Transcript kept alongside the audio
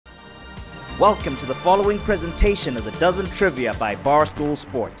Welcome to the following presentation of the Dozen Trivia by Barstool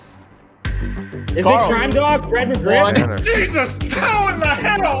Sports. Is it Crime Dog, Fred McGriff? Jesus, how in the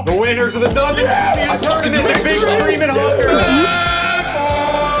hell? The winners of the Dozen Tournament, the big screaming honker.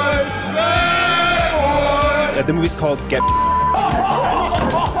 The movie's called Get.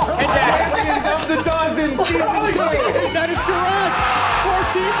 KenJac of the Dozen, season 2. That is correct.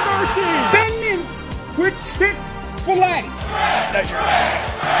 14-13. Bennings with Chick-fil-A.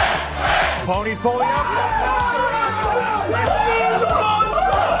 Ponies pulling up.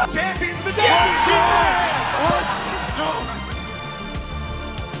 Champions of the Dozen.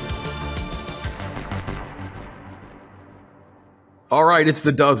 All right, it's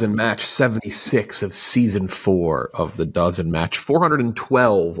the Dozen match 76 of season 4 of the Dozen match.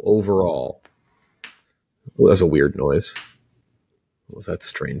 412 overall. Well, that's a weird noise. What was that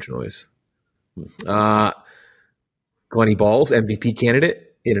strange noise? Glenny Balls, MVP candidate,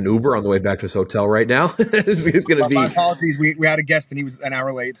 in an Uber on the way back to his hotel right now. It's going to be. My apologies. We had a guest and he was an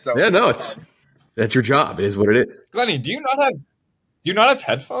hour late. So yeah, no, that's your job. It is what it is. Glenny, do you not have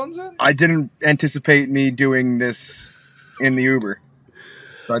headphones in? I didn't anticipate me doing this in the Uber.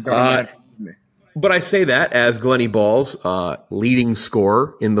 So I don't have me. But I say that as Glenny Balls, leading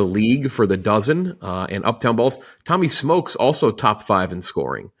scorer in the league for the Dozen, and Uptown Balls. Tommy Smokes also top 5 in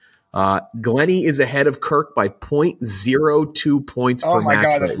scoring. Glenny is ahead of Kirk by 0.02 points per match. Oh my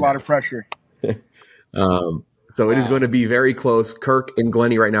God, that's right a lot of pressure. So it is going to be very close. Kirk and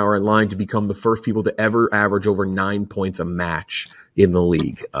Glenny right now are in line to become the first people to ever average over 9 points a match in the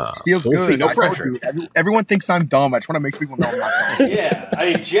league. Feels so we'll good. see. No pressure. Everyone thinks I'm dumb. I just want to make sure people know I'm not dumb. Yeah, I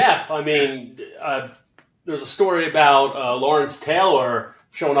mean, Jeff, there's a story about Lawrence Taylor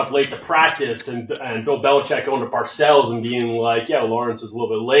showing up late to practice and Bill Belichick going to Parcells and being like, yeah, Lawrence was a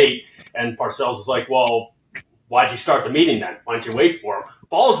little bit late. And Parcells is like, well, why'd you start the meeting then? Why don't you wait for him?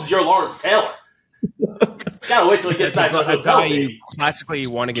 Balls is your Lawrence Taylor. Gotta wait till he gets back to the hotel. Classically, you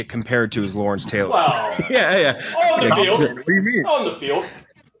want to get compared to as Lawrence Taylor. Well, yeah. On the field. What do you mean? On the field.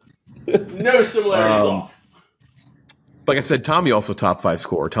 No similarities off. Like I said, Tommy also top 5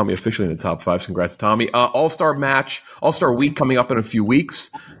 scorer. Tommy officially in the top 5. Congrats, Tommy. All-Star match, All-Star week coming up in a few weeks.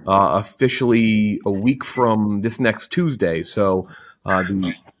 Officially a week from this next Tuesday. So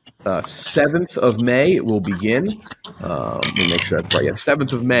the 7th of May will begin. Let me make sure that's right. Yeah,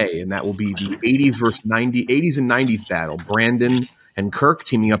 7th of May, and that will be the 80s versus 80s and 90s battle. Brandon and Kirk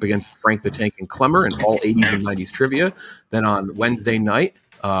teaming up against Frank the Tank and Clemmer in all 80s and 90s trivia. Then on Wednesday night,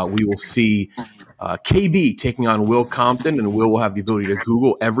 we will see KB taking on Will Compton, and Will have the ability to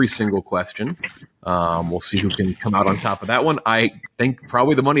Google every single question. We'll see who can come out on top of that one. I think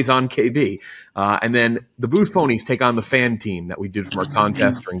probably the money's on KB. And then the Booze Ponies take on the fan team that we did from our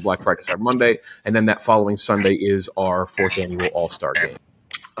contest during Black Friday, Cyber Monday. And then that following Sunday is our 4th annual All-Star game.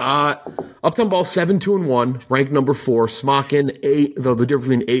 Uptown Ball 7-2-1, ranked number 4. Smockin 8, though the difference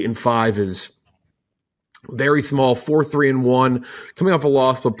between 8 and 5 is very small. 4-3-1, coming off a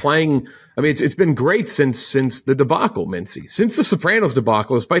loss, but playing. I mean, it's been great since the debacle, Mintzy. Since the Sopranos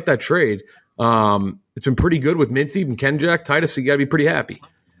debacle, despite that trade, it's been pretty good with Mintzy and KenJac. Titus, you got to be pretty happy.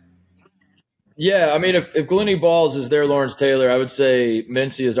 Yeah, I mean, if Glenny Balls is their Lawrence Taylor, I would say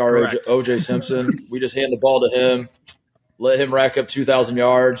Mintzy is our O.J. Simpson. We just hand the ball to him, let him rack up 2,000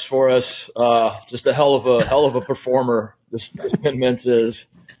 yards for us. Just a hell of a performer. This Mintz is.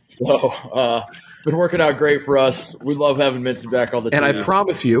 So. Been working out great for us. We love having Mintzy back on the team. And I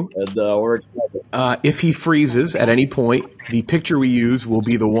promise you, and we're excited. If he freezes at any point, the picture we use will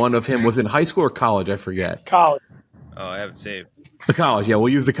be the one of him. Was it in high school or college? I forget. College. Oh, I have it saved. The college, yeah.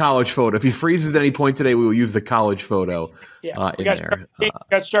 We'll use the college photo. If he freezes at any point today, we will use the college photo in there.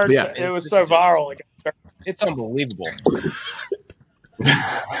 Got started. Yeah. It was so viral. It's unbelievable.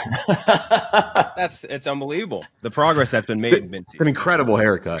 It's unbelievable. The progress that's been made in Mintzy. It's an incredible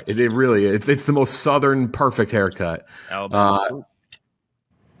haircut. It really is. It's the most Southern perfect haircut.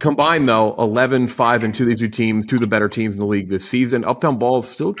 Combined, though, 11-5-2 these two teams, two of the better teams in the league this season. Uptown Balls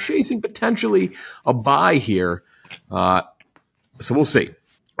still chasing potentially a bye here. So we'll see.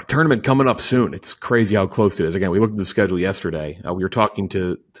 Tournament coming up soon. It's crazy how close it is. Again, we looked at the schedule yesterday. We were talking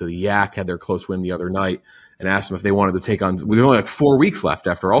to the Yak, had their close win the other night, and asked them if they wanted to take on – there's only like 4 weeks left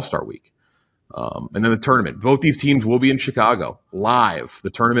after All-Star Week. And then the tournament. Both these teams will be in Chicago live.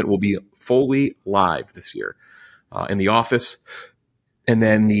 The tournament will be fully live this year in the office. And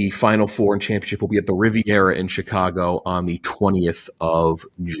then the Final Four and championship will be at the Riviera in Chicago on the 20th of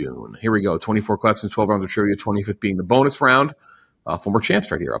June. Here we go. 24 questions, 12 rounds of trivia, 25th being the bonus round. Former champs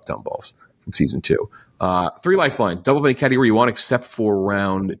right here, Uptown Balls from season 2. 3 lifelines, double any category you want except for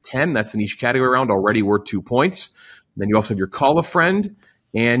round 10. That's in each category round. Already worth 2 points. And then you also have your call a friend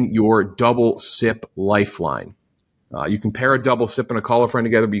and your double sip lifeline. You can pair a double sip and a call a friend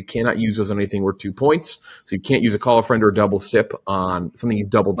together, but you cannot use those on anything worth 2 points. So you can't use a call a friend or a double sip on something you've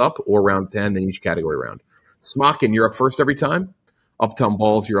doubled up or round 10, then each category round. Smockin, you're up first every time. Uptown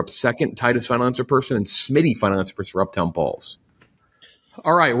Balls, you're up second. Titus, final answer person, and Smitty, final answer person for Uptown Balls.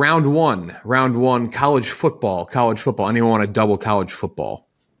 All right, round one. Round one, college football. College football. Anyone want to double college football?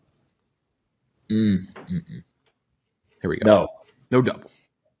 Here we go. No. No double.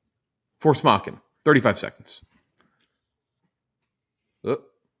 For Smockin, 35 seconds.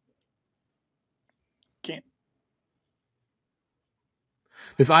 Can't.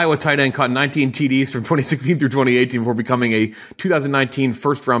 This Iowa tight end caught 19 TDs from 2016 through 2018 before becoming a 2019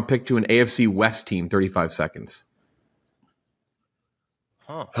 first-round pick to an AFC West team. 35 seconds.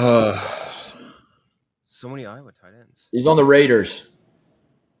 So many Iowa tight ends. He's on the Raiders.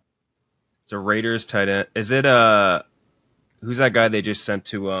 It's a Raiders tight end. Is it who's that guy they just sent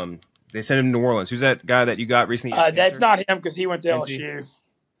to they sent him to New Orleans? Who's that guy that you got recently? That's not him because he went to Mintzy?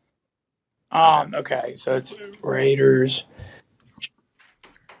 LSU. Okay, so it's Raiders.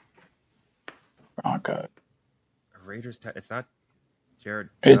 Broncos. Raiders. It's not Jared.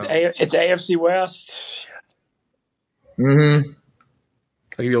 It's AFC West. Mm-hmm.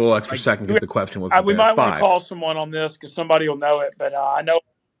 I'll give you a little extra second because the question was we might want to call someone on this because somebody will know it, but I know.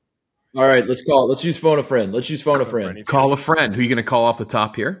 All right, let's call. Let's use phone a friend. Let's use phone a friend. Call a friend. Who are you going to call off the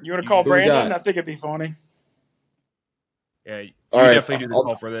top here? You want to call Brandon? I think it'd be funny. Yeah, you All right, definitely do the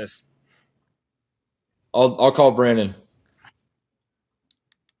call for this. I'll call Brandon.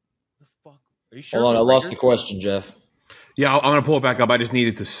 Are you sure? Hold on, I lost the question, Jeff. Yeah, I'm going to pull it back up. I just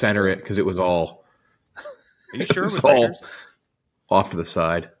needed to center it because it was all. Are you sure? It was with all Raiders? off to the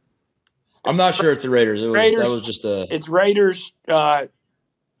side. I'm not sure it's the Raiders. That was just a. It's Raiders,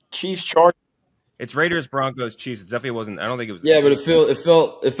 Chiefs, Chargers. It's Raiders, Broncos, Chiefs. It definitely wasn't. I don't think it was. Yeah, but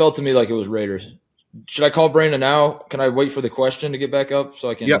it felt to me like it was Raiders. Should I call Brandon now? Can I wait for the question to get back up so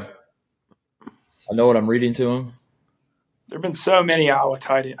I can? Yep. I know what I'm reading to him. There have been so many Iowa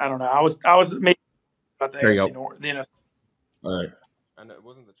tight ends. I don't know. I was maybe about the AFC North. The NFC. All right. I know it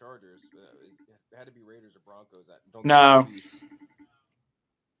wasn't the Chargers. It had to be Raiders or Broncos. No.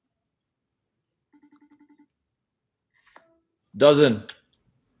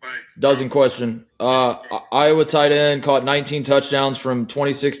 Dozen question. Iowa tight end caught 19 touchdowns from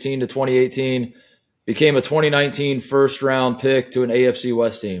 2016 to 2018. Became a 2019 first-round pick to an AFC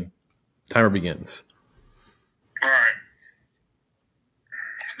West team. Timer begins. All right.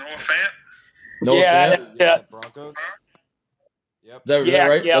 Noah Fant? Noah Fant? Yeah. Broncos? Yep. Is that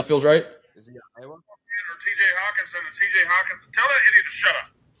right? Yeah. That feels right? Is he Iowa? Or TJ Hawkinson. Tell that idiot to shut up.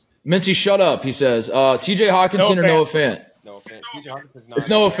 Mincy, shut up, he says. TJ Hawkinson or Noah Fant? Noah Fant. TJ Hawkinson's not. It's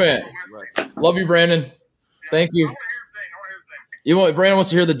Noah Fant. Right. Love you, Brandon. Thank you. Brandon wants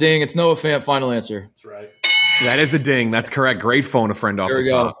to hear the ding. It's Noah Fant. Final answer. That's right. That is a ding. That's correct. Great phone a friend off There the we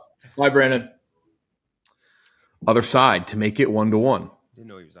go. top. Bye, Brandon. Other side to make it 1-1. Didn't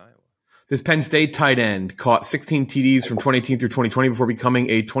know he was Iowa. This Penn State tight end caught 16 TDs from 2018 through 2020 before becoming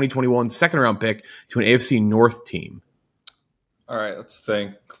a 2021 second-round pick to an AFC North team. All right, let's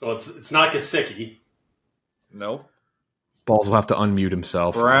think. Well, it's not Gesicki. Nope. Balls will have to unmute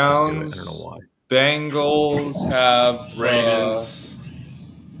himself. Browns. I don't know why. Bengals have Ravens.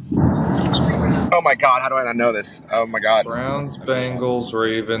 Oh my God! How do I not know this? Oh my God! Browns, Bengals,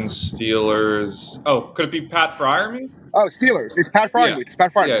 Ravens, Steelers. Oh, could it be Pat Fryermuth? Oh, Steelers. It's Pat Fryermuth. Yeah. It's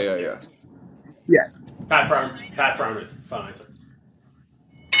Pat Fryermuth. Yeah. Pat Fryermuth. Final answer.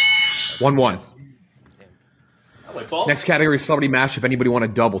 1-1. I like balls. Next category is celebrity mashup. Anybody want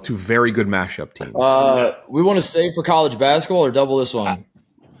to double? Two very good mashup teams. We want to save for college basketball or double this one?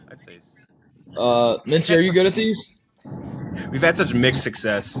 I'd say. Mintzy, are you good at these? We've had such mixed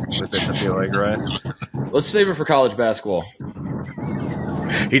success with this, I feel like, right? Let's save it for college basketball.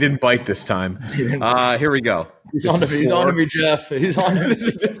 He didn't bite this time. Here we go. He's on to me, Jeff. He's on to me.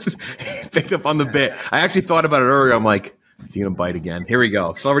 Picked up on the bit. I actually thought about it earlier. I'm like, is he going to bite again? Here we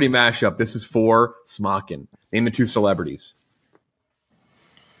go. Celebrity mashup. This is for Smockin. Name the two celebrities.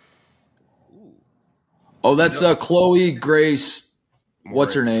 Oh, that's Chloe Grace.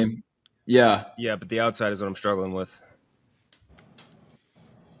 What's her name? Yeah. Yeah, but the outside is what I'm struggling with.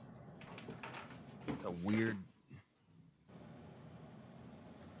 It's a weird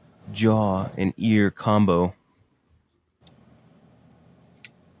jaw and ear combo.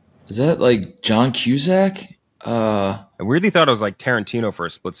 Is that like John Cusack? I weirdly thought it was like Tarantino for a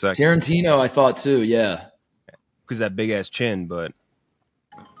split second. Tarantino, I thought too, yeah. Because that big ass chin, but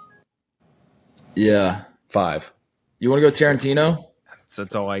yeah. 5. You want to go Tarantino?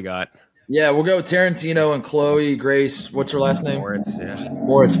 that's all I got. Yeah, we'll go Tarantino and Chloe Grace. What's her last name? Moritz, yeah.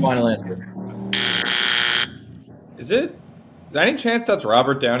 Moritz, final answer. Is there any chance that's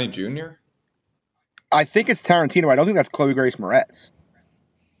Robert Downey Jr.? I think it's Tarantino. I don't think that's Chloe Grace Moretz.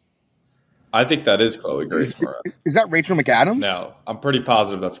 I think that is Chloe Grace Moretz. Is that Rachel McAdams? No, I'm pretty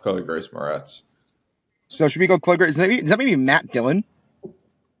positive that's Chloe Grace Moretz. So should we go Chloe Grace? Is that maybe Matt Dillon?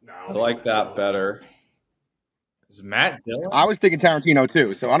 No, I like that better. Is Matt Dillon? I was thinking Tarantino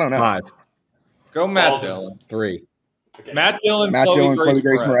too, so I don't know. 5. Go Matt Balls. Dillon. 3. Okay. Matt Dillon, Chloe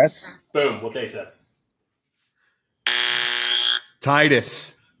Grace Moretz. Boom, what they said.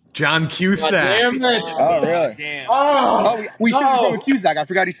 Titus. John Cusack. God damn it. Oh, really? Damn. Oh, we should no. go with Cusack. I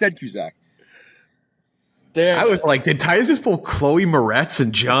forgot he said Cusack. Damn. I was like, did Titus just pull Chloe Moretz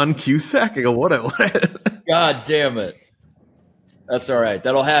and John Cusack? I go, what? God damn it. That's all right.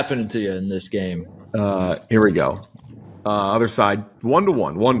 That'll happen to you in this game. Here we go. Other side,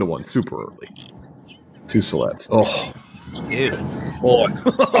 1-1, 1-1, super early. 2 celebs. Oh, Ew. boy.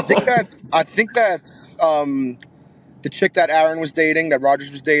 I think that's the chick that Aaron was dating, that Rogers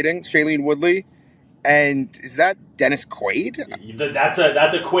was dating, Shailene Woodley. And is that Dennis Quaid? That's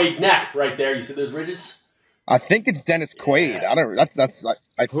a Quaid neck right there. You see those ridges? I think it's Dennis Quaid. I don't. That's. I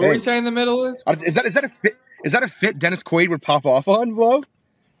Who are we think. saying the middle is? Is that a fit? Is that a fit Dennis Quaid would pop off on, Blow?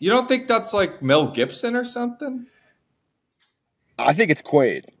 You don't think that's like Mel Gibson or something? I think it's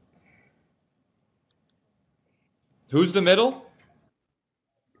Quaid. Who's the middle?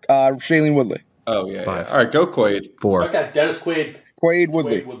 Shailene Woodley. Oh, yeah. 5. All right, go Quaid. 4. Okay, Dennis Quaid. Quaid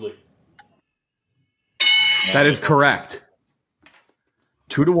Woodley. Quaid Woodley. That is correct.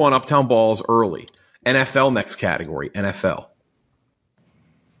 2-1 Uptown Balls early. NFL next category. NFL.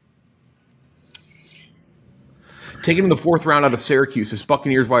 Taken in the 4th round out of Syracuse, this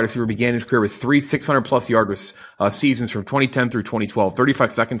Buccaneers wide receiver began his career with 3 600-plus yard seasons from 2010 through 2012.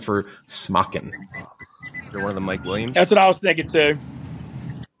 35 seconds for Smockin. They're one of the Mike Williams. That's what I was thinking too.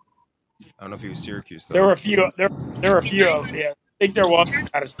 I don't know if he was Syracuse though. There were a few. There were a few. Yeah, I think there was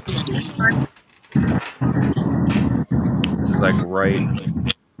out of Syracuse. This is like right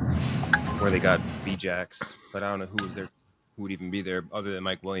where they got B-Jacks, but I don't know who was there, who would even be there other than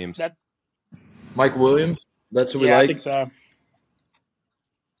Mike Williams. Mike Williams? That's who we Yeah, like? I think so.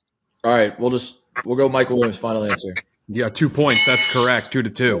 All right, we'll go Mike Williams, final answer. Yeah, 2 points. That's correct.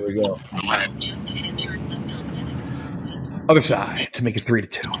 2-2. There we go. Other side to make it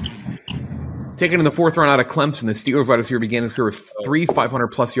 3-2. Taken in the 4th round out of Clemson, the Steelers wide receiver began his career with 3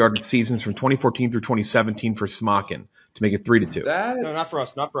 500-plus yard seasons from 2014 through 2017 for Smockin to make it 3-2. No, not for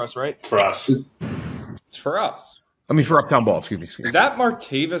us. Not for us, right? For us. It's for us. I mean, for Uptown Ball, excuse me. Is that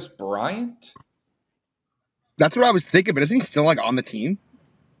Martavis Bryant? That's what I was thinking, but isn't he still like on the team?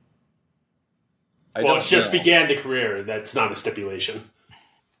 Well, it's just began the career. That's not a stipulation.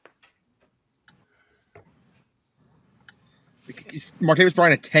 Martavis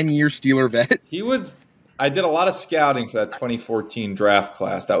Bryant, a 10-year Steeler vet. He was. I did a lot of scouting for that 2014 draft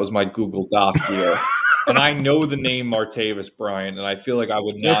class. That was my Google Doc here. And I know the name Martavis Bryant, and I feel like I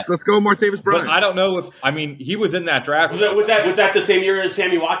would not. Let's go Martavis Bryant. But I don't know if. I mean, he was in that draft. Was that the same year as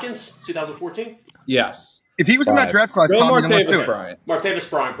Sammy Watkins, 2014? Yes. If he was in that draft class, go Tommy, then let's do Martavis it. Bryant.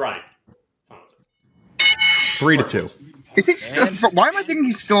 Martavis Bryant. 3-2. Is he still, why am I thinking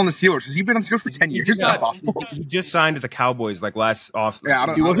he's still on the Steelers? Has he been on the Steelers for 10 years? It's not possible. He just signed to the Cowboys like last off. Yeah, I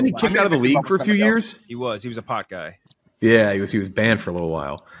don't, Wasn't he kicked out of the league for a few years? He was. He was a pot guy. Yeah, he was banned for a little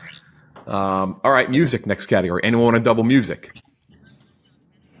while. All right, music next category. Anyone want to double music?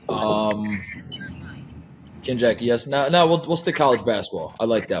 KenJac, yes. No, we'll stick college basketball. I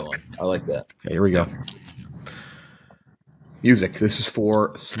like that one. I like that. Okay, here we go. Music. This is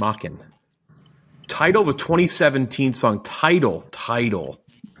for Smockin. Title the 2017 song. Title.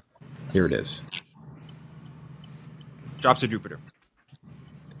 Here it is. Drops to Jupiter.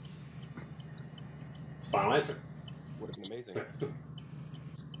 Final answer. Would have been amazing.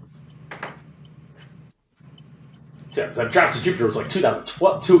 Yeah, so Drops to Jupiter was like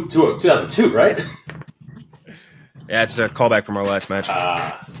 2002, right? Yeah, it's a callback from our last match.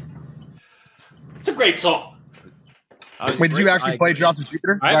 It's a great song. Wait, did you actually play Drops of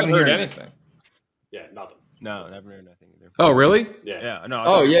Jupiter? I haven't heard hear anything. Yeah, nothing. No, never heard nothing either. Oh, really? Yeah, no.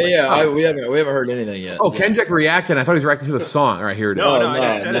 Oh, yeah. We haven't heard anything yet. Oh, KenJac reacted. I thought he was reacting to the song. All right, here it is. No, I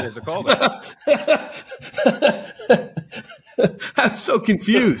just said it as a callback. I'm so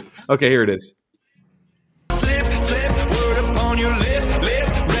confused. Okay, here it is. Slip, word upon your lip,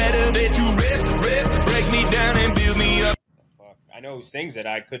 rather that you rip, break me down and build me up. Fuck. I know who sings it.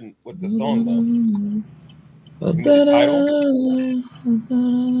 I couldn't. What's the song though? The title?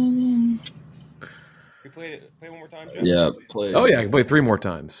 Can you play one more time, Jeff? Yeah, play. Oh, yeah, I can play 3 more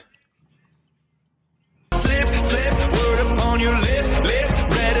times. your lip,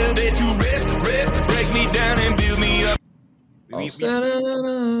 rather that you rip, break me down and build me up.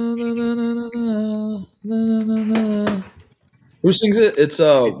 Who sings it? It's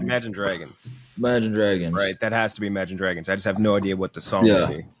Imagine Dragons. Imagine Dragons. Right, that has to be Imagine Dragons. I just have no idea what the song would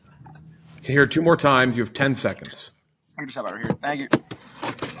be. You can hear it 2 more times. You have 10 seconds. I can just have that right here. Thank you.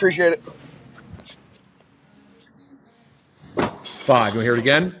 Appreciate it. 5. You want to hear it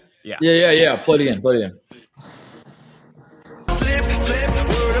again? Yeah. Yeah. Play it again. Slip,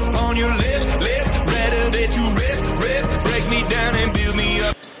 word up on your lip, rather that you rip, break me down and build me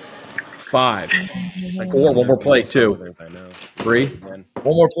up. 5. 4. One more play. 2. 3. One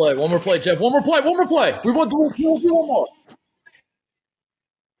more play, Jeff. One more play. We want to do one more.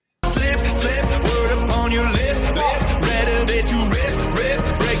 Slip, word up on your lip, rather that you rip,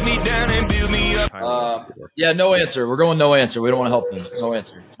 break me down and build me up. Yeah, no answer. We're going no answer. We don't want to help them. No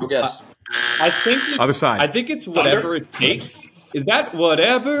answer. Go guess. I think other side. I think it's whatever it takes. Is that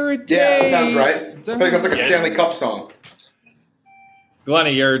whatever it takes? Yeah, that sounds right. I feel like that's like a Stanley Cup song.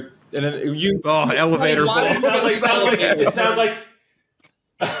 Glenny, you're elevator. It sounds like.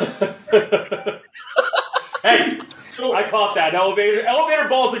 Hey, I caught that. Elevator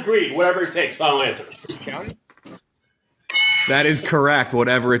balls agreed. Whatever it takes. Final answer. That is correct.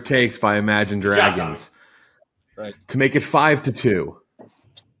 Whatever it takes by Imagine Dragons. Right. To make it 5-2.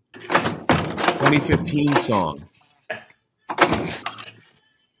 2015 song.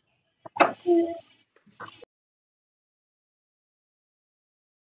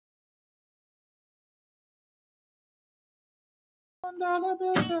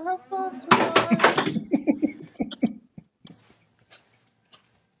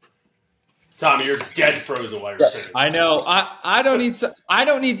 Tommy, you're dead frozen while you're singing. I know. I don't need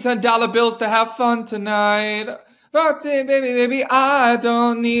 $10 bills to have fun tonight. Baby, I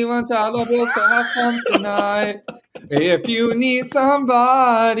don't need $1 bills to have fun tonight. If you need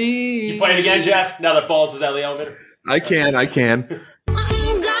somebody. You play it again, Jeff? Now that Balls is out of the elevator? I can.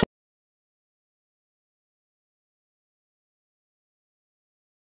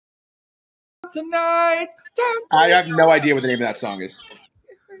 Tonight. I have no idea what the name of that song is.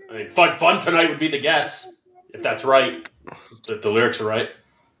 I mean, fun tonight would be the guess, if that's right. If the lyrics are right.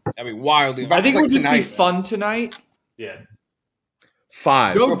 I mean, wildly. I think it would just be fun tonight. Yeah.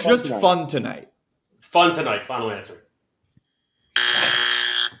 5. Go just fun tonight. Fun tonight. Final answer.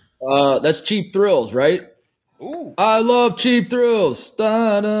 That's Cheap Thrills, right? Ooh. I love Cheap Thrills.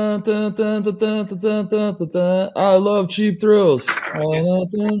 Da, da, da, da, da, da, da, da, da, da. I love Cheap Thrills.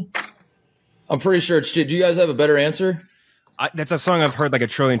 I'm pretty sure it's cheap. Do you guys have a better answer? That's a song I've heard like a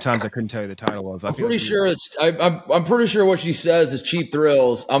trillion times. I couldn't tell you the title of. I'm pretty sure it's. I'm pretty sure what she says is Cheap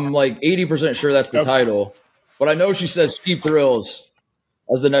Thrills. I'm like 80% sure that's the title, but I know she says Cheap Thrills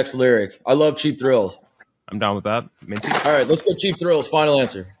as the next lyric. I love Cheap Thrills. I'm down with that. Mintzy. All right, let's go Cheap Thrills. Final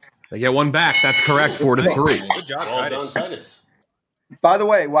answer. They get one back. That's correct. 4-3. Good job, Well done, Titus. By the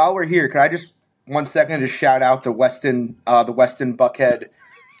way, while we're here, can I just 1 second just shout out the Weston Buckhead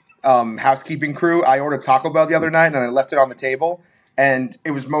housekeeping crew? I ordered Taco Bell the other night and I left it on the table, and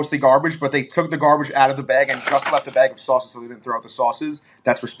it was mostly garbage. But they took the garbage out of the bag and just left a bag of sauces, so they didn't throw out the sauces.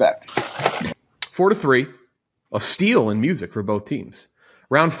 That's respect. 4-3. A steal in music for both teams.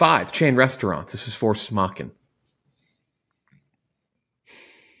 Round 5. Chain restaurants. This is for Smockin.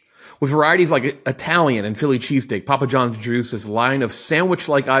 With varieties like Italian and Philly cheesesteak, Papa John's introduced this line of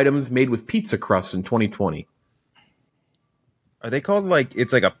sandwich-like items made with pizza crusts in 2020. Are they called like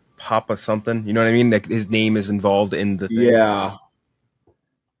it's like a Papa something? You know what I mean? Like his name is involved in the thing. Yeah.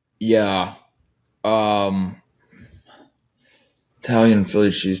 Italian and Philly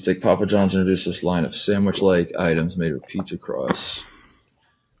cheesesteak. Papa John's introduced this line of sandwich-like items made with pizza crusts.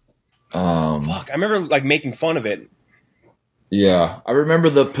 Fuck, I remember like making fun of it. Yeah, I remember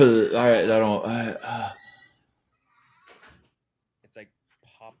the. It's like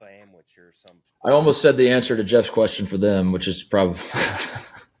Papa Amwich or something. I almost said the answer to Jeff's question for them, which is probably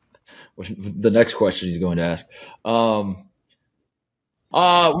the next question he's going to ask. We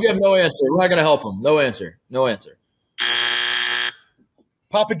have no answer. We're not going to help him. No answer.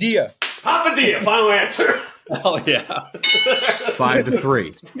 Papadilla. Final answer. Oh yeah.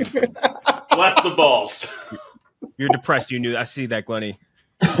 5-3. Bless the Balls. You're depressed. You knew that. I see that, Glenny.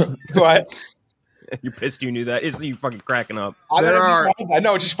 What? You're pissed. You knew that. Isn't you fucking cracking up? I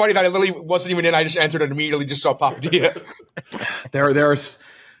know. It's just funny that I literally wasn't even in. I just entered and immediately just saw Papadilla. There's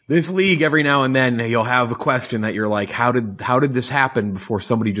this league every now and then you'll have a question that you're like, how did this happen before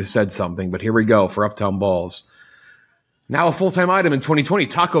somebody just said something? But here we go for Uptown Balls. Now a full-time item in 2020,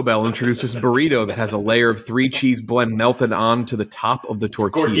 Taco Bell introduced this burrito that has a layer of 3-cheese blend melted onto the top of the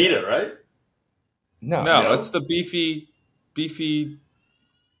tortilla. Gordita, right? No, it's the beefy. beefy.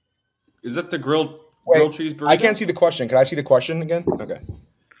 Is that the grilled cheese burrito? I can't see the question. Can I see the question again? Okay.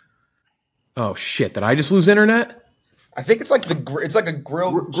 Oh shit! Did I just lose internet? I think it's like a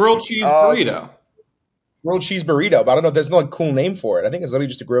grilled cheese burrito. Grilled cheese burrito, but I don't know. There's no cool name for it. I think it's literally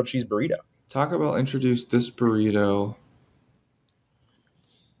just a grilled cheese burrito. Taco Bell introduced this burrito.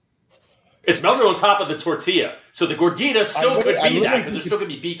 It's melted on top of the tortilla, so the gordita still could be that because there's still gonna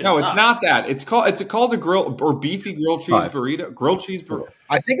be beef inside. No, it's not that. It's called a grilled or beefy grilled cheese burrito. Grilled cheese burrito.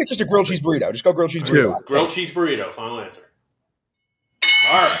 I think it's just a grilled cheese burrito. Just go grilled cheese burrito. Grilled cheese burrito. Final answer.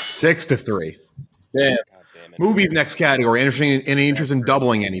 All right. 6-3. Damn. Movies next category. Any interest in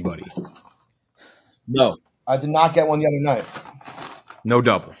doubling anybody? No. I did not get one the other night. No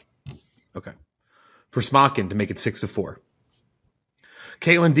double. Okay. For Smockin to make it 6-4.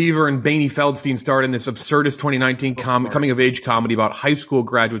 Caitlin Deaver and Bainey Feldstein starred in this absurdist 2019 coming-of-age comedy about high school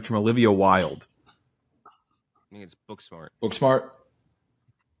graduates from Olivia Wilde. I think it's Booksmart. Booksmart.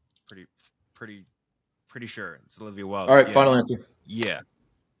 Pretty sure it's Olivia Wilde. All right, final answer. Yeah.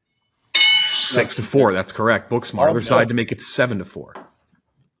 6-4. That's correct. Booksmart. Other side to make it 7-4.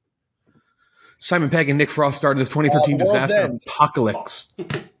 Simon Pegg and Nick Frost starred in this 2013 disaster apocalypse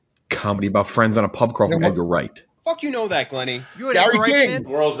comedy about friends on a pub crawl from Edgar Wright. Fuck, you know that, Glenny. You had Gary right King. kid.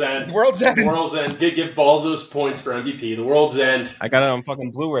 World's End. World's End. World's End. Give Balls those points for MVP. The World's End. I got it on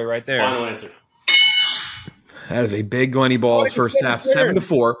fucking Blu-ray right there. Final answer. That is a big Glenny Balls first half.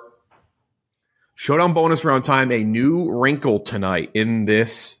 7-4. Showdown bonus round time. A new wrinkle tonight in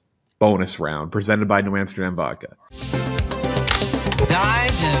this bonus round presented by New Amsterdam Vodka. Time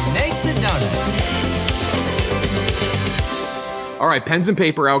to make the donuts. All right, pens and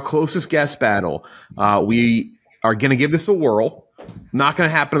paper out. Closest guess battle. We are going to give this a whirl. Not going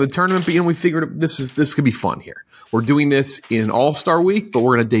to happen in the tournament, but we figured this could be fun here. We're doing this in All-Star Week, but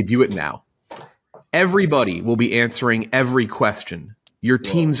we're going to debut it now. Everybody will be answering every question. Your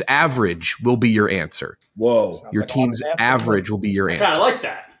team's average will be your answer. Whoa. Your team's average will be your answer. I kind of like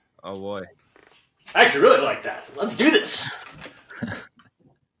that. Oh, boy. I actually really like that. Let's do this.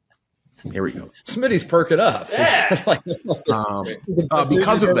 Here we go. Smitty's perking up. Yeah.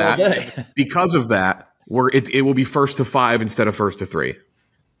 Because of that, it will be 1st to 5 instead of 1st to 3.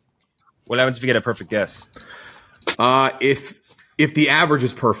 What happens if you get a perfect guess? If the average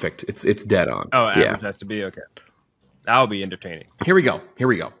is perfect, it's dead on. Oh, average has to be okay. That'll be entertaining. Here we go.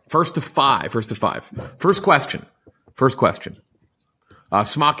 1st to 5. First question.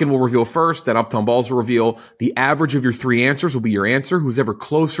 Smockin will reveal first, then Uptown Balls will reveal. The average of your 3 answers will be your answer. Who's ever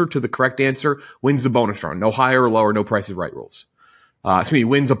closer to the correct answer wins the bonus round. No higher or lower, no Price is Right rules. Smitty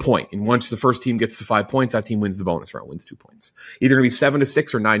wins a point. And once the first team gets to 5 points, that team wins the bonus round, wins 2 points. Either going to be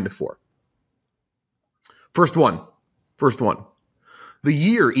 7-6 or 9-4. First one. The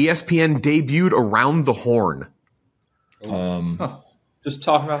year ESPN debuted Around the Horn. Just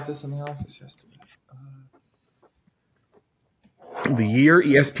talking about this in the office yesterday. The year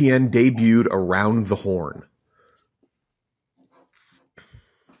ESPN debuted Around the Horn.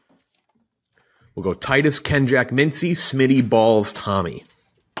 We'll go Titus, KenJac, Mintzy, Smitty, Balls, Tommy.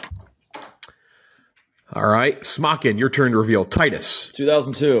 All right. Smockin, your turn to reveal. Titus.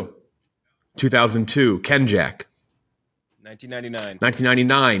 2002. 2002. KenJac. 1999.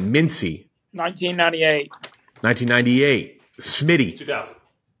 1999. Mintzy. 1998. 1998. Smitty. 2000.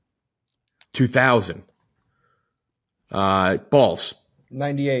 2000. Balls.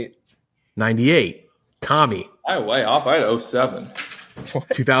 98. 98. Tommy. I way off. I had 07.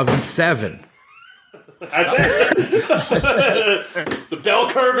 2007. That's it. The bell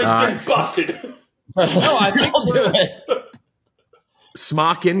curve has been busted. No, I think I'll do it.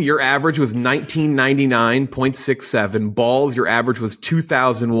 Smockin, your average was 1999.67. Balls, your average was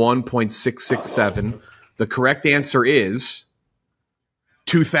 2001.667. The correct answer is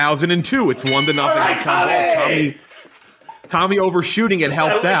 2002. It's 1-0. Right, Tommy overshooting it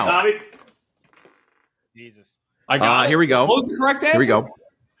helped out. Tommy. Jesus. I got Here we go. What was the correct answer? Here we go.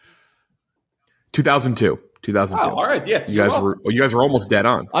 2002. Oh, all right, yeah. You guys were almost dead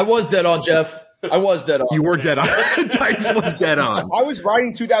on. I was dead on, Jeff. I was dead on. You were dead on. Titus was dead on. I was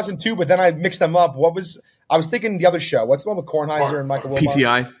writing 2002, but then I mixed them up. I was thinking the other show. What's the one with Kornheiser and Michael Wilbon?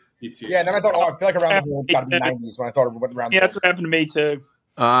 PTI. Yeah, and then I thought, I feel like Around the Horn's got to be 90s when I thought it went around. Yeah, that's what happened to me too.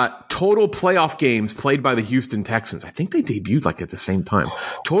 Total playoff games played by the Houston Texans. I think they debuted at the same time.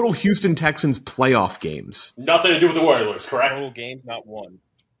 Total Houston Texans playoff games. Nothing to do with the Warriors, correct? Total games, not one.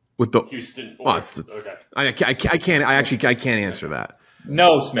 With the Houston. Okay. I can't answer that.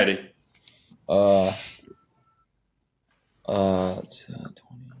 No, Smitty. 20.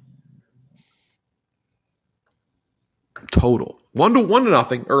 Total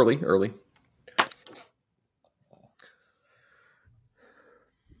 1-0. Early.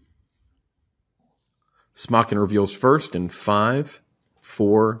 Smockin reveals first in 5,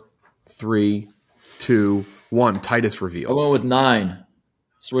 4, 3, 2, 1. Titus reveal. I went with 9.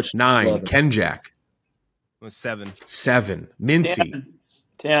 Switch 9. 11. KenJac. It was 7. 7. Mintzy.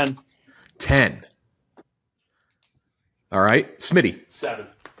 10. 10. All right. Smitty. 7.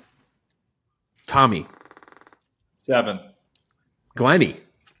 Tommy. 7. Glenny.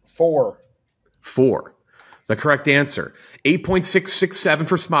 4. 4. The correct answer. 8.667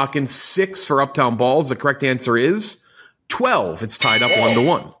 for Smockin, 6 for Uptown Balls. The correct answer is 12. It's tied up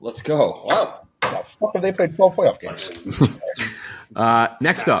 1-1. Let's go. Wow. How the fuck have they played 12 playoff games?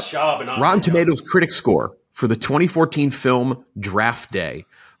 Next up, Rotten Tomatoes critic score for the 2014 film Draft Day.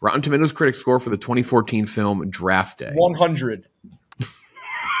 Rotten Tomatoes critic score for the 2014 film Draft Day. 100.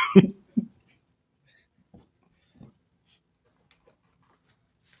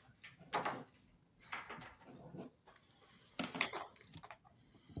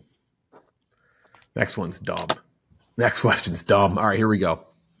 Next one's dumb. Next question's dumb. All right, here we go.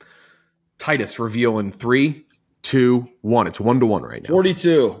 Titus reveal in 3, 2, 1. It's 1-1 right now.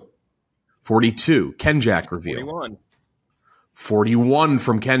 42. 42. KenJac reveal. 41. 41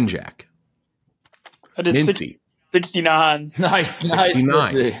 from KenJac. I did Mintzy. 69. Nice. 69.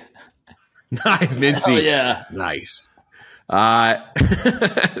 Nice, Mintzy. Nice, Mintzy. Oh, yeah. Nice.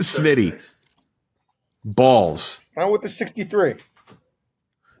 Smitty. Balls. I went with the 63.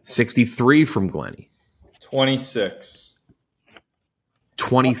 63 from Glenny. 26.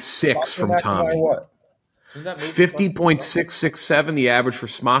 26 from Tommy. What? 50.667 the average for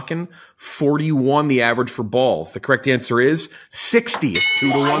Smockin. 41 the average for Balls. The correct answer is 60. It's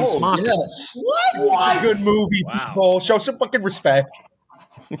 2-1 Smockin. Yes. What? Good movie, people. Show some fucking respect.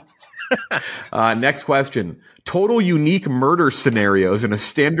 Next question. Total unique murder scenarios in a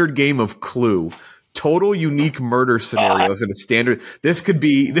standard game of Clue. Total unique murder scenarios in a standard. This could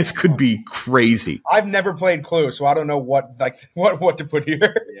be crazy. I've never played Clue, so I don't know what to put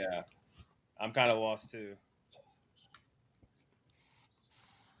here. Yeah. I'm kind of lost too.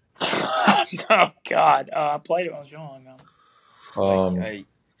 Oh God! I played it when I was young.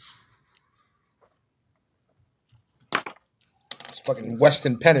 This fucking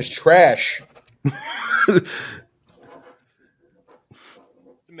Weston pen is trash. It's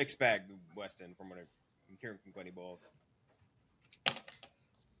a mixed bag, Weston, from what I'm hearing from Glenny Balls.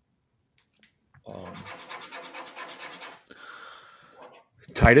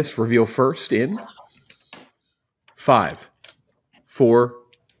 Titus reveal first in 5, 4,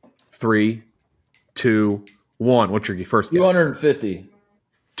 3, 2, 1. What's your first guess? 250.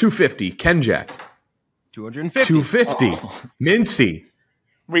 250. KenJac. 250. 250. Mintzy.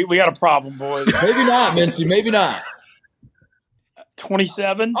 We got a problem, boys. Maybe not, Mintzy. Maybe not.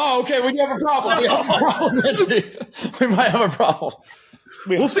 27. Oh, okay. We have a problem. We have a problem, Mintzy. We might have a problem.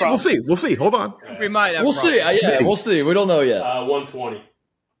 We'll see. Hold on. We might have We'll see. Yeah, we'll see. We don't know yet. 120.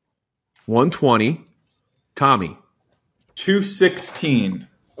 120. Tommy. 216.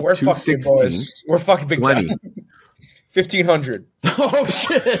 We're fucking boys. We're fucking big Glenny. time. 1,500. Oh,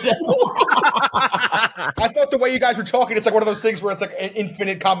 shit. I thought the way you guys were talking, it's like one of those things where it's like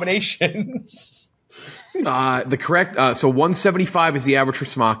infinite combinations. The correct, so 175 is the average for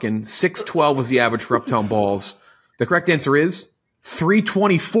Smockin. 612 was the average for Uptown Balls. The correct answer is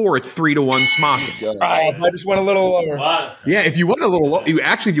 324. It's 3-1 Smockin. I just went a little lower. Yeah, if you went a little lower,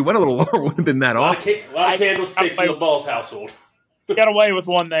 if you went a little lower, it wouldn't have been that off. A lot of candlesticks in the Balls household. Got away with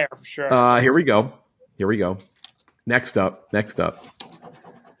one there for sure. Here we go. Next up.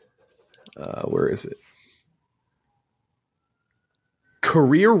 Where is it?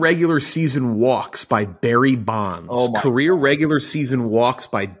 Career regular season walks by Barry Bonds. Oh my Career regular season walks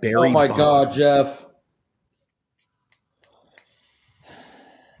by Barry Bonds. Oh my God,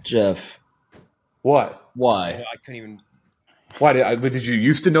 Jeff. What? Why? I couldn't even. Why did you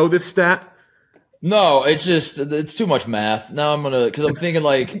used to know this stat? No, it's too much math. Now because I'm thinking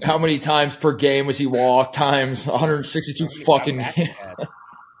like how many times per game was he walked times 162 fucking.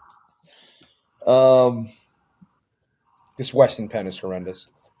 This Weston pen is horrendous.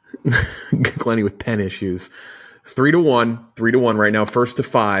 Glenny with pen issues. 3-1 right now. First to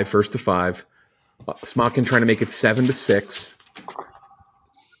five. Smockin trying to make it 7-6.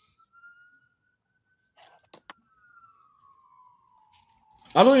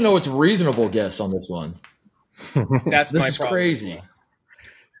 I don't even know what's a reasonable guess on this one. This is crazy.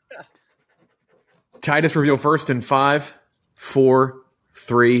 Titus reveal first in 5, 4,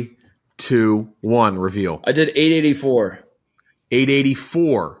 3, 2, 1. Reveal. I did 884.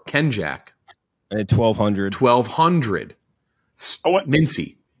 884. KenJac. I did 1,200. 1,200.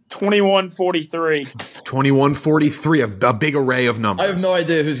 Mintzy. 2143. 2143, a big array of numbers. I have no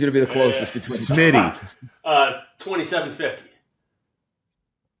idea who's going to be the closest between Smitty. 2750.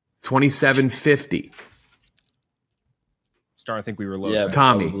 2750. Starting to think we were low. Yeah,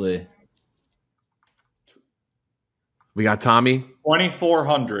 Tommy. probably. We got Tommy.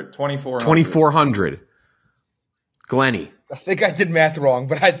 2400. 2400. 2400. Glenny. I think I did math wrong,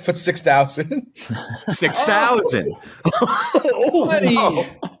 but I put 6,000. 6,000. Glenny. No.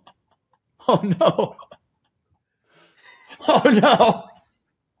 Oh no. Oh no.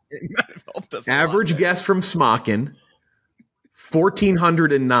 Average guess from Smockin,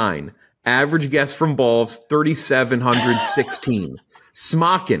 1,409. Average guess from Balls, 3,716.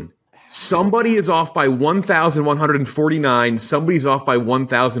 Smockin, somebody is off by 1,149. Somebody's off by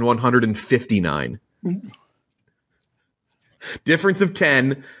 1,159. Difference of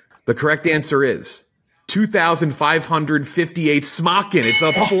 10. The correct answer is 2,558. Smockin. It's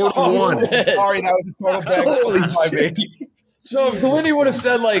up 4-1. Sorry, that was a total bag. Holy shit. So if Glenny would have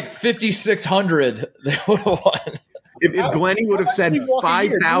said like 5,600, they would have won. If Glenny would have said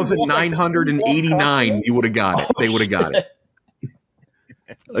 5,989, you would have got it. They would have got it.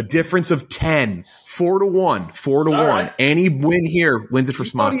 A difference of 10. 4-1. 4-1. Right. Any win here wins it for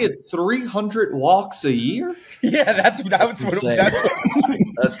Somebody Smockin. at 300 walks a year? Yeah, that's Insane. That's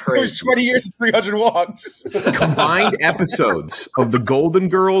it crazy. was 20 years and 300 walks. Combined episodes of the Golden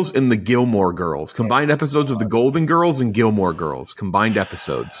Girls and the Gilmore Girls. Combined episodes of the Golden Girls and Gilmore Girls. Combined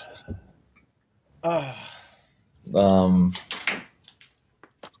episodes. 4-1.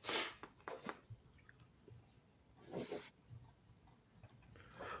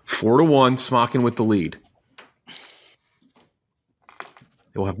 Smockin with the lead.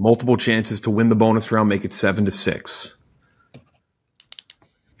 They will have multiple chances to win the bonus round, make it 7-6.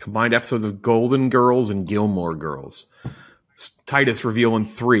 Combined episodes of Golden Girls and Gilmore Girls. Titus reveal in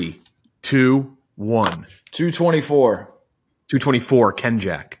 3, 2, 1. 224. 224,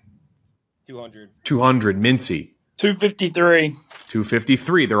 KenJac. 200. 200, Mintzy. 253.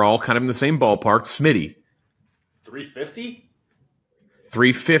 253. They're all kind of in the same ballpark. Smitty. 350?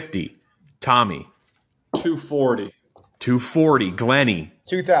 350. Tommy. 240. 240. Glenny.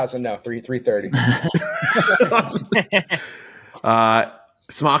 2,000, no, 330.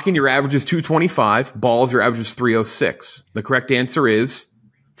 Smockin, your average is 225. Balls, your average is 306. The correct answer is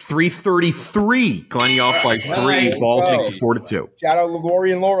 333. Glenny off by 3. Nice. Balls makes it 4-2. Shout out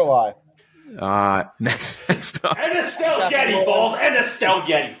Lori and Lorelai. Next up. And Estelle Getty, Balls. And Estelle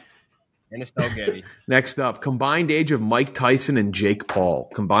Getty. And Estelle Getty. Next up, combined age of Mike Tyson and Jake Paul.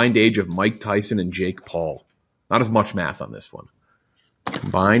 Combined age of Mike Tyson and Jake Paul. Not as much math on this one.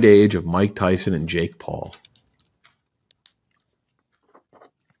 Combined age of Mike Tyson and Jake Paul.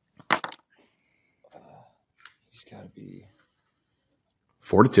 He's got to be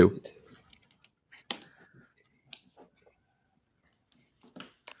 4-2.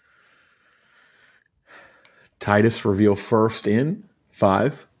 Titus reveal first in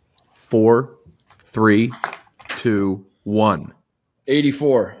 5, 4, 3, 2, 1.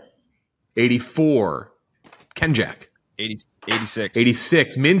 84. 84. KenJac. 86.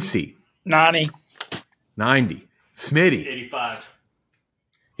 86. Mintzy. 90. 90. Smitty. 85.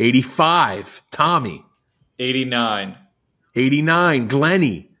 85. Tommy. 89. 89.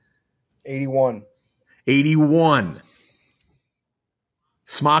 Glenny. 81. 81.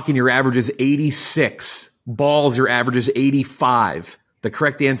 Smockin, your average is 86. Balls, your average is 85. The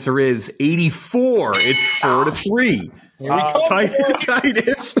correct answer is 84. It's 4-3. Here we go.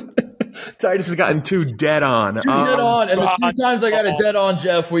 Titus. Titus has gotten 2 dead on. 2 dead on, and the 2 times I got it dead on,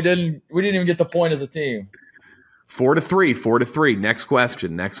 Jeff, we didn't even get the point as a team. 4-3. 4-3. Next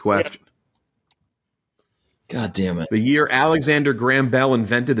question. God damn it. The year Alexander Graham Bell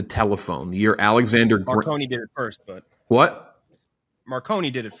invented the telephone. The year Alexander Marconi did it first, but what?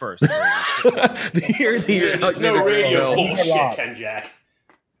 Marconi did it first. the year There's no radio bullshit, KenJac.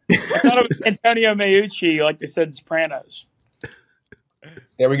 I thought it was Antonio Meucci, like they said in Sopranos.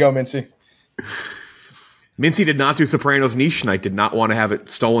 There we go, Mintzy. Mintzy did not do Sopranos niche night. Did not want to have it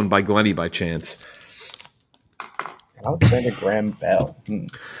stolen by Glenny by chance. Alexander Graham Bell.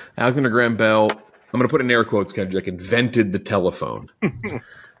 Alexander Graham Bell. I'm going to put in air quotes, KenJac, invented the telephone.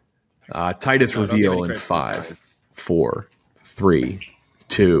 Titus reveal in 5, 4, 3,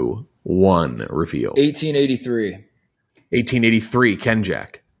 2, 1. Reveal. 1883. 1883.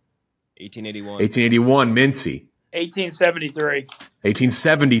 KenJac. 1881. 1881. Mintzy. 1873.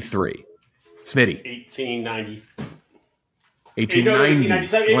 1873. Smitty. 1890. 1890.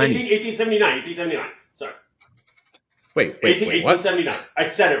 1879. 1879. Sorry. Wait. 1879. I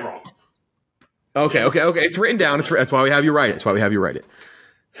said it wrong. Okay. It's written down. That's why we have you write it.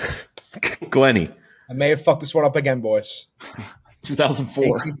 Glenny. I may have fucked this one up again, boys. 2004.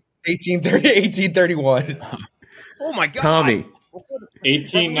 1831. Oh my god. Tommy.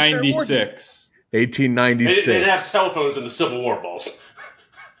 1896. 1896. They didn't have telephones in the Civil War, balls.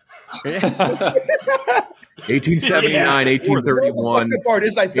 1879, 1831, The part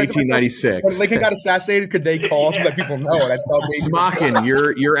is, 1896. When Lincoln got assassinated, could they call to let people know? And I thought Smockin,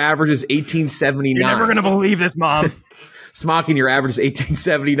 your average is 1879. You're never gonna believe this, Mom. Smockin, your average is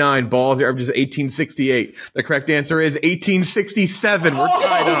 1879. Balls, your average is 1868. The correct answer is 1867. We're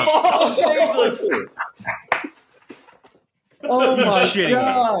tied up. Oh my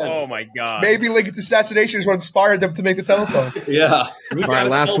god! Oh my god! maybe Lincoln's assassination is what inspired them to make the telephone. Yeah. All right,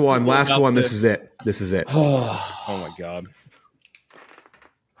 last one. This is it. Oh my god!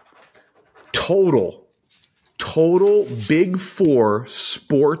 Total Big Four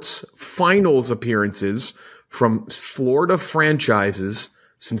sports finals appearances from Florida franchises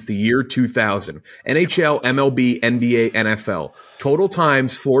since the year 2000. NHL, MLB, NBA, NFL. Total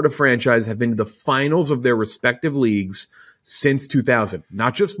times Florida franchises have been to the finals of their respective leagues since 2000.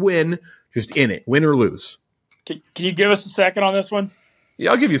 Not just win, just in it. Win or lose. Can you give us a second on this one?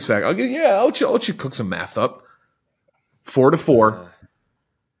 Yeah, I'll give you a sec. I'll let you cook some math up. 4-4.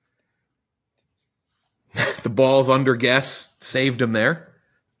 The Balls under guess saved him there.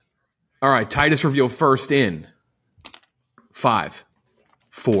 All right, Titus reveal first in 5,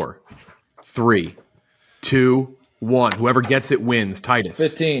 4, 3, 2, 1. Whoever gets it wins. Titus.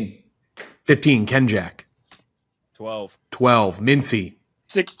 15. 15. KenJac. 12. 12. Mintzy.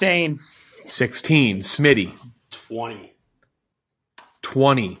 16. 16. Smitty. 20.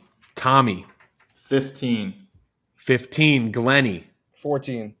 20. Tommy. 15. 15. Glenny.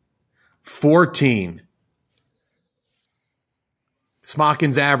 14. 14.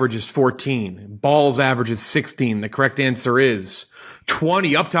 Smockin's average is 14. Balls average is 16. The correct answer is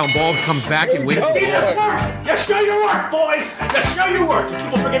 20. Uptown Balls comes back and wins. See, that's work. You show your work, boys. You show your work.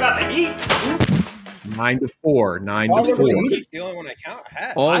 People forget about the heat. 9-4. 9-4. The only one I count.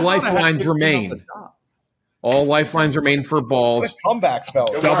 All lifelines remain. All lifelines remain for Balls. Comeback,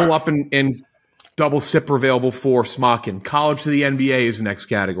 fella. Double up and double sip available for Smockin. College to the NBA is the next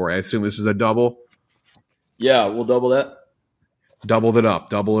category. I assume this is a double. Yeah, we'll double that. Double it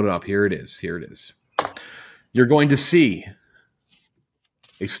up. Here it is. You're going to see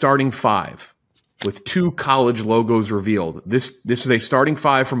a starting five with 2 college logos revealed. This is a starting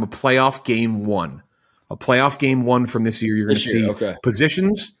five from a playoff game 1. A playoff game 1 from this year. You're going to see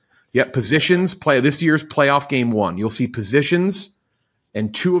positions. Yep, positions play this year's playoff game 1. You'll see positions,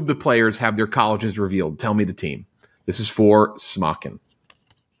 and 2 of the players have their colleges revealed. Tell me the team. This is for Smockin.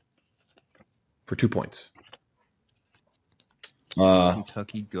 For 2 points.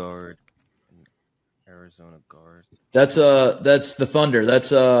 Kentucky guard, Arizona guard. That's the Thunder.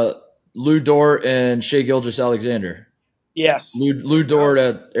 That's Lou Dort and Shai Gilgeous-Alexander. Yes. Lou Dort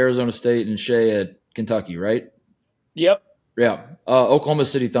at Arizona State and Shai at Kentucky, right? Yep. Yeah. Oklahoma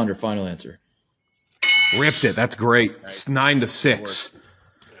City Thunder. Final answer. Ripped it. That's great. It's 9-6.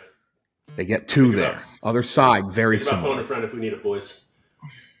 They get 2 there. Other side, very similar. Phone a friend if we need it, boys.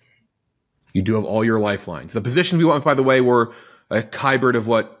 You do have all your lifelines. The positions we went, by the way, were a hybrid of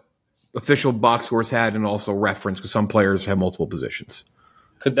what official box scores had and also reference because some players have multiple positions.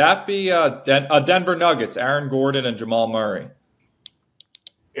 Could that be Denver Nuggets, Aaron Gordon and Jamal Murray?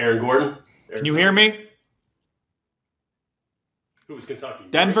 Aaron Gordon? Can you hear me? Who was Kentucky?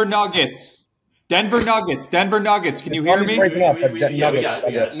 Denver Nuggets. Can you hear me? Breaking up, but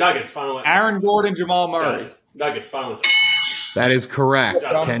Nuggets. Nuggets, final answer. Aaron Gordon, Jamal Murray. Nuggets, final answer. That is correct.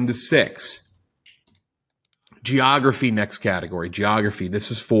 10-6. Geography, next category. Geography.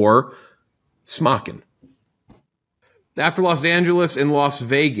 This is for Smockin. After Los Angeles and Las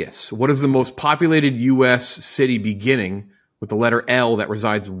Vegas, what is the most populated U.S. city beginning with the letter L that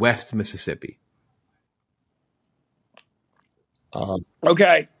resides west Mississippi?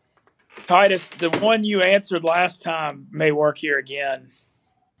 Okay. Titus, the one you answered last time may work here again.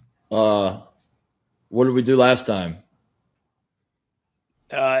 What did we do last time?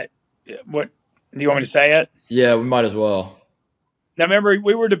 What do you want me to say it? Yeah, we might as well. Now, remember,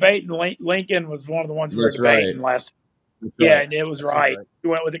 we were debating. Lincoln was one of the ones we were debating last. Yeah, and it was right. You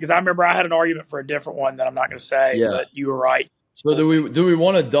went with it because I remember I had an argument for a different one that I'm not going to say, but you were right. So do we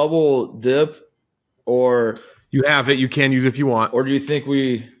want to double dip, or you have it? You can use it if you want, or do you think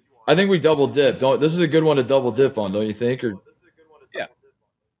we? I think we double dip. This is a good one to double dip on, don't you think? Or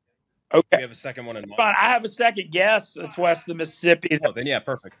okay, we have a second one in mind. Fine, I have a second guess. It's west of Mississippi. Oh, then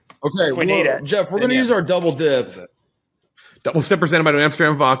perfect. Okay, if we need it, Jeff. We're going to use our double dip. Double sip presented by New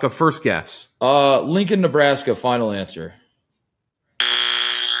Amsterdam Vodka. First guess. Lincoln, Nebraska. Final answer.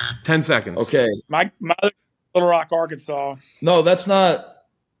 10 seconds. Okay. My Little Rock, Arkansas. No, that's not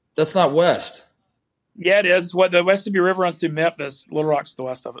west. Yeah, it is. What the Mississippi River runs through Memphis. Little Rock's the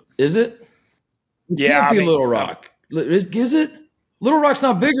west of it. Is it? Yeah, Can't be Little Rock. Is it? Little Rock's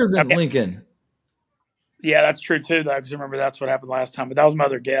not bigger than Lincoln. Yeah, that's true too, though. Because remember that's what happened last time. But that was my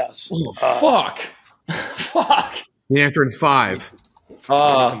other guess. Oh, fuck. Fuck. The answer in 5.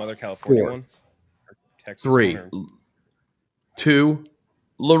 Some other California 4, one. Or Texas 3, one or... 2.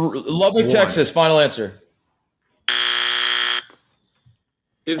 Lubbock, 1. Texas. Final answer.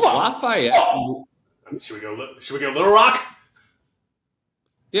 Is Lafayette? Should we go Little Rock?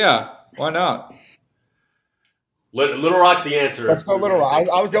 Yeah, why not? Little Rock's the answer. Let's go Little Rock.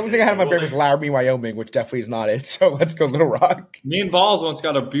 I was the only thing I had in my brain was Laramie, Wyoming, which definitely is not it. So let's go Little Rock. Me and Balls once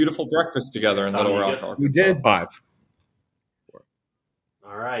got a beautiful breakfast together in Little Rock, Arkansas. We did. 5.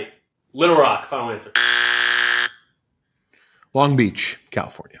 All right. Little Rock, final answer. Long Beach,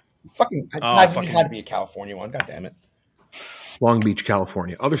 California. It had to be a California one. God damn it. Long Beach,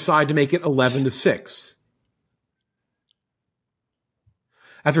 California. Other side to make it 11-6.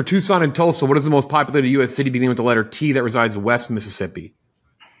 After Tucson and Tulsa, what is the most populated U.S. city beginning with the letter T that resides in West Mississippi?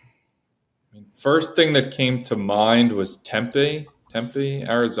 First thing that came to mind was Tempe,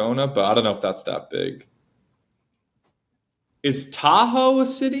 Arizona, but I don't know if that's that big. Is Tahoe a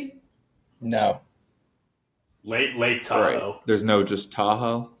city? No. Lake Tahoe. Right. There's no just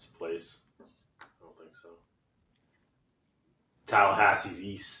Tahoe? It's a place. I don't think so. Tallahassee's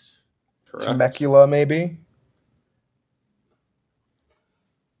east. Correct. Temecula, maybe?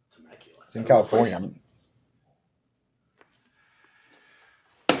 It's in California. I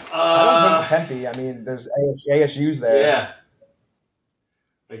don't think Tempe. I mean, there's ASU's there. Yeah.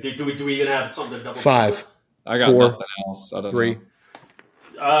 Like, do we even have something to double? 5. I got 4, nothing else. I don't 3.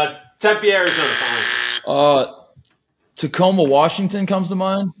 know. Tempe, Arizona. Fine. Tacoma, Washington comes to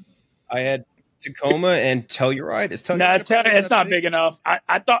mind. I had Tacoma and Telluride. Is No, it's not big enough.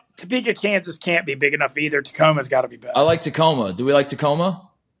 I thought Topeka, Kansas can't be big enough either. Tacoma's got to be better. I like Tacoma. Do we like Tacoma?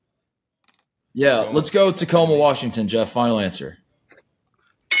 Yeah, let's go Tacoma, Washington, Jeff. Final answer.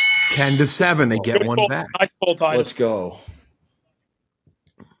 10-7. They get one back. Let's go.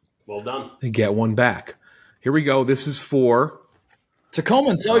 Well done. They get one back. Here we go. This is for Tacoma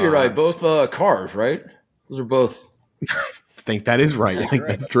and Telluride, both cars, right? Those are both. I think that is right. I think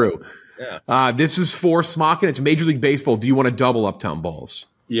that's true. Yeah. This is for Smockin. It's Major League Baseball. Do you want to double Uptown Balls?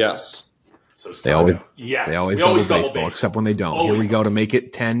 Yes. So they always we double baseball, except when they don't. Always. Here we go to make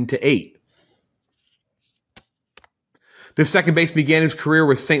it 10-8. This second baseman began his career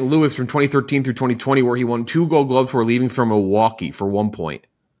with St. Louis from 2013 through 2020, where he won 2 Gold Gloves before leaving for Milwaukee for 1 point.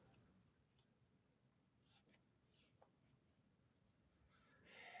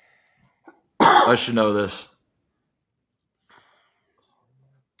 I should know this.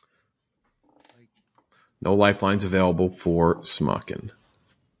 No lifelines available for Smockin.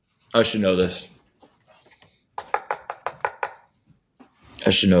 I should know this. I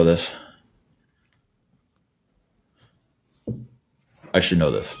should know this. I should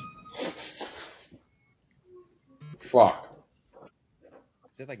know this. Fuck.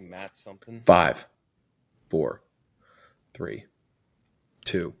 Is it like Matt something? 5, 4, 3,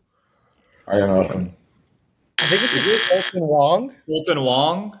 2. I got nothing. I think it's Colton Wong. Colton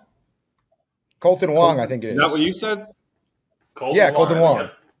Wong? Colton Wong, I think it is. Is that what you said? Colton Wong.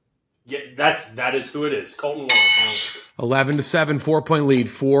 Yeah, that is who it is. Colton Wong. 11-7, 4-point lead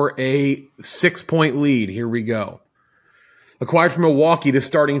for a 6-point lead. Here we go. Acquired from Milwaukee,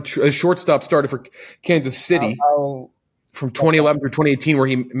 this shortstop started for Kansas City from 2011 through 2018, where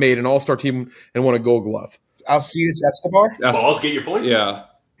he made an all-star team and won a Gold Glove. Alcides Escobar? Balls, get your points? Yeah.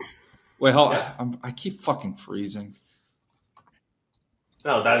 Wait, hold on. I keep fucking freezing.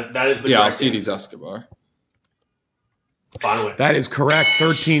 No, that is the correct Alcides Escobar. Finally. That is correct.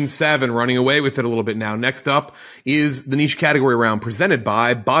 13-7, running away with it a little bit now. Next up is the niche category round presented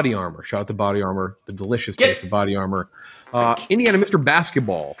by Body Armor. Shout out to Body Armor, the delicious taste of Body Armor. Indiana Mr.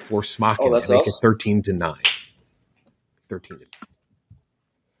 Basketball for Smockin. That's to make us. it 13-9. 13.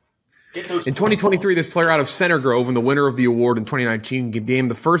 In 2023, this player out of Center Grove and the winner of the award in 2019 became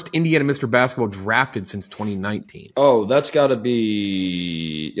the first Indiana Mr. Basketball drafted since 2019. Oh, that's got to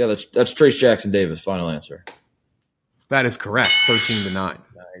be that's Trace Jackson Davis. Final answer. That is correct. 13-9.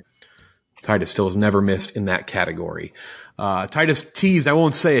 Titus still has never missed in that category. Titus teased, I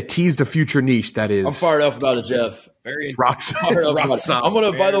won't say it, teased a future niche. That is. I'm fired up about it, Jeff. Very rock solid. Rock solid. I'm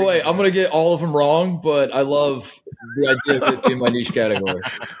gonna. By the way, I'm gonna get all of them wrong, but I love the idea of it being my niche category.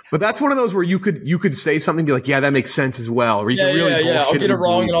 But that's one of those where you could say something and be like, yeah, that makes sense as well. Or you can really bullshit I'll get it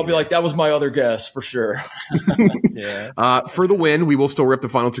wrong and I'll be it. like, that was my other guess for sure. For the win, we will still rip the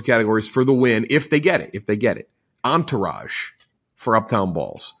final two categories for the win if they get it. Entourage for Uptown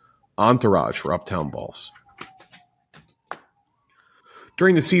Balls.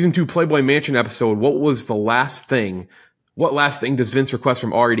 During the season 2 Playboy Mansion episode, what last thing does Vince request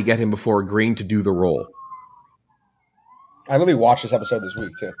from Ari to get him before agreeing to do the role? I literally watched this episode this week,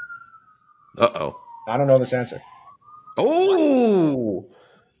 too. Uh-oh. I don't know this answer. Oh!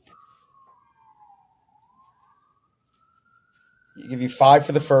 You give you 5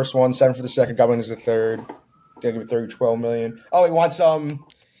 for the first one, 7 for the second, Goblin is the third. They'll give it 30, 12 million. Oh, he wants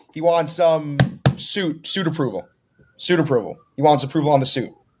suit approval. Suit approval. He wants approval on the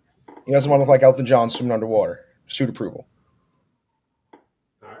suit. He doesn't want to look like Elton John swimming underwater. Suit approval.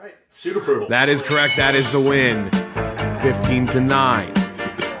 All right. Suit approval. That is correct. That is the win.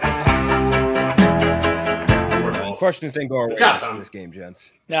 15-9. Questions didn't go our way in this game,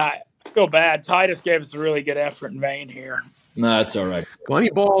 gents. Nah, I feel bad. Titus gave us a really good effort in vain here. No, that's all right. Glenny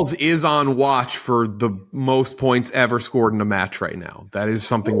Balls is on watch for the most points ever scored in a match right now. That is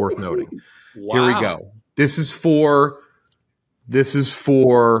something worth noting. Wow. Here we go. This is for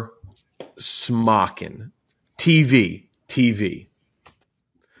Smockin. TV.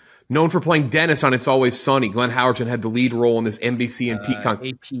 Known for playing Dennis on It's Always Sunny, Glenn Howerton had the lead role in this NBC and Peacock.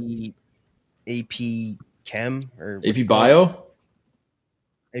 AP Chem or AP Bio?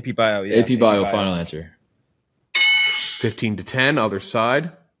 AP Bio, yeah. AP Bio, final answer. 15-10, other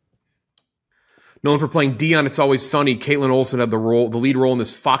side. Known for playing Dee on It's Always Sunny, Caitlin Olsen had the lead role in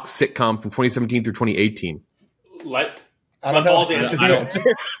this Fox sitcom from 2017 through 2018. Let I don't know. Balls answer.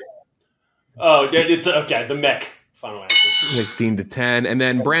 Oh, it's okay. The mech. Final answer. 16-10. And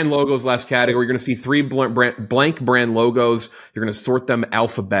then brand logos, last category. You're going to see 3 blank brand logos. You're going to sort them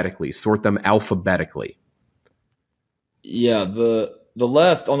alphabetically. Yeah, the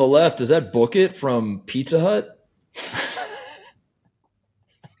left, on the left, is that Book It from Pizza Hut?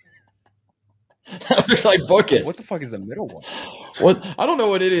 Looks like Book It. What the fuck is the middle one? What? I don't know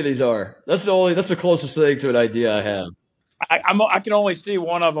what any of these are. That's the closest thing to an idea I have. I can only see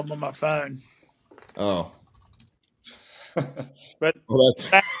one of them on my phone. Oh. But what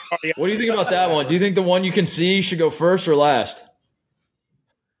do you think about that one? Do you think the one you can see should go first or last?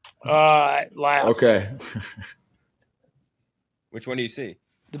 Last. Okay. Which one do you see?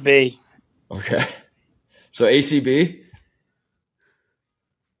 The B. Okay. So ACB?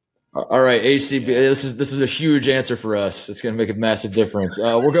 All right, ACB. This is a huge answer for us. It's going to make a massive difference.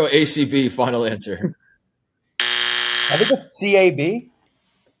 We'll go ACB, final answer. I think it's CAB.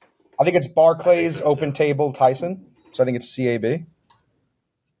 I think it's Barclays Open Table Tyson. So I think it's CAB.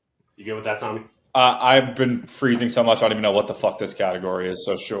 You good with that, Tommy? I've been freezing so much I don't even know what the fuck this category is,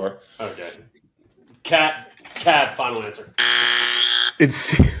 so sure. Okay. Cat, final answer.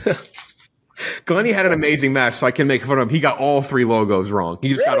 It's Glenny had an amazing match, so I can make fun of him. He got all 3 logos wrong. He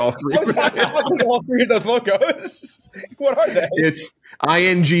just got all 3. I was talking all 3 of those logos. What are they? It's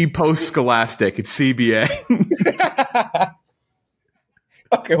ING Post Scholastic. It's CBA.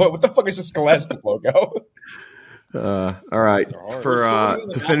 Okay, what the fuck is the Scholastic logo? All right.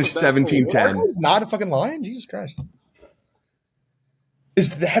 To finish 17-10. Barclays not a fucking lion? Jesus Christ.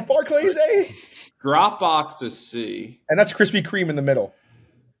 Is that Barclays A? Dropbox is C. And that's Krispy Kreme in the middle.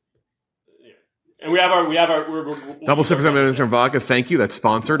 And we have our Double sip of vodka. Thank you. That's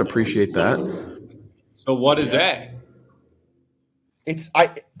sponsored. Appreciate that. So what is A? It's I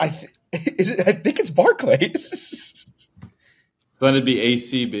think it's Barclays. Then it'd be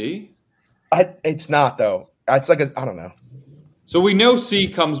ACB. It's not though. It's like I don't know. So we know C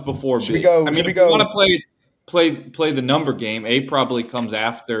comes before B. Should we go? I mean, if we want to play the number game, A probably comes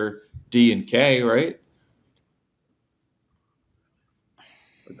after D and K, right?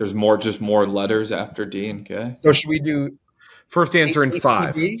 There's more letters after D and K. So should we do first answer in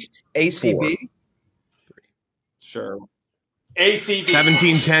 5? ACB? 4, 3. Sure. ACB.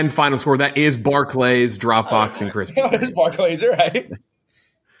 17-10 final score. That is Barclays, Dropbox, and Krispy. That is Barclays, right?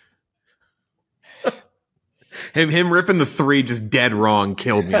 Him ripping the 3 just dead wrong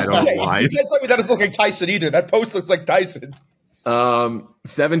killed me. I don't know why. You can't tell me that doesn't look like Tyson either. That post looks like Tyson.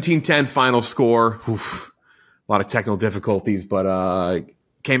 17-10 final score. Oof. A lot of technical difficulties, but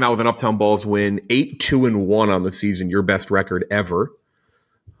came out with an Uptown Balls win, 8-2-1 on the season, your best record ever.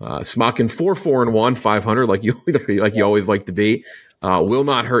 Smockin 4-4-1, 500, like you always like to be. Will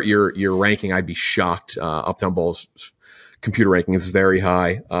not hurt your ranking. I'd be shocked. Uptown Balls computer ranking is very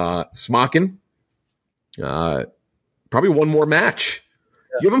high. Smockin, probably one more match.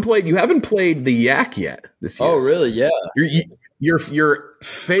 Yeah. You haven't played the Yak yet this year. Oh, really? Yeah. Your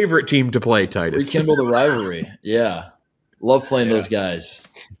favorite team to play, Titus. Rekindle the rivalry. Yeah. Love playing those guys.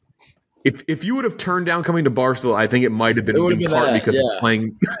 If you would have turned down coming to Barstool, I think it might have been in part because of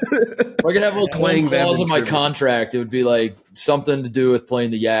playing. If I could have a little clause in my contract, it would be like something to do with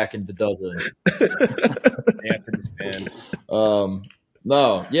playing the Yak and the Dozen.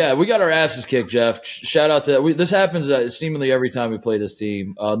 No, yeah, we got our asses kicked, Jeff. Shout out to this happens seemingly every time we play this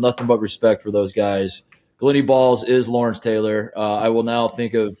team. Nothing but respect for those guys. Glenny Balls is Lawrence Taylor. I will now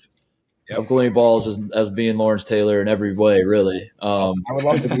think of Glenny Balls as being Lawrence Taylor in every way, really. I would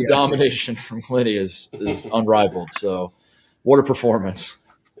love to the domination from Glenny is unrivaled. So, what a performance.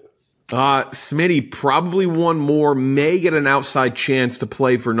 Smitty, probably one more, may get an outside chance to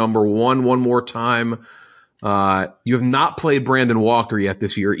play for number one more time. You have not played Brandon Walker yet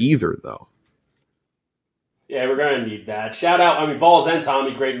this year either, though. Yeah, we're going to need that. Shout out, Balls and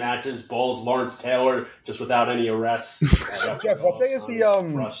Tommy, great matches. Balls, Lawrence Taylor, just without any arrests. Jeff, what day is the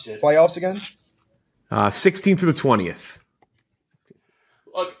playoffs again? 16th through the 20th.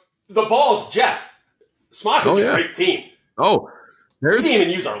 Look, the Balls, Jeff. Smockin's a great team. Oh, we didn't even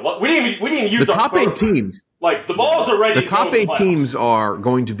use our. We didn't even use the our top 8 teams. Like the Balls are ready. The top 8 teams are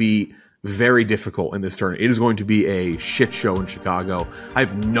going to be very difficult in this tournament. It is going to be a shit show in Chicago. I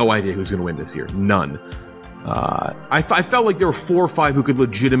have no idea who's going to win this year. None. I felt like there were 4 or 5 who could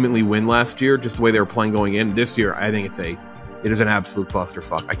legitimately win last year, just the way they were playing going in. This year, I think it is an absolute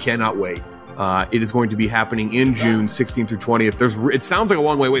clusterfuck. I cannot wait. It is going to be happening in June, 16th through 20th. It sounds like a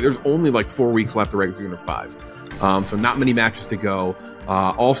long way away. There's only like 4 weeks left of regular season, or 5. So not many matches to go.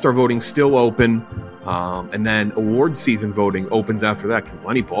 All-Star voting still open. And then award season voting opens after that. Can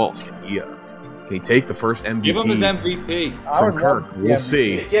Glenny Balls, can he take the first MVP? Give him his MVP. From Kirk. We'll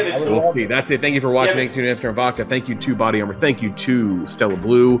see. We'll see. That's it. Thank you for watching. Thanks to Amsterdam Vodka. Thank you to Body Armor. Thank you to Stella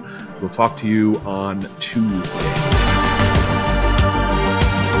Blue. We'll talk to you on Tuesday.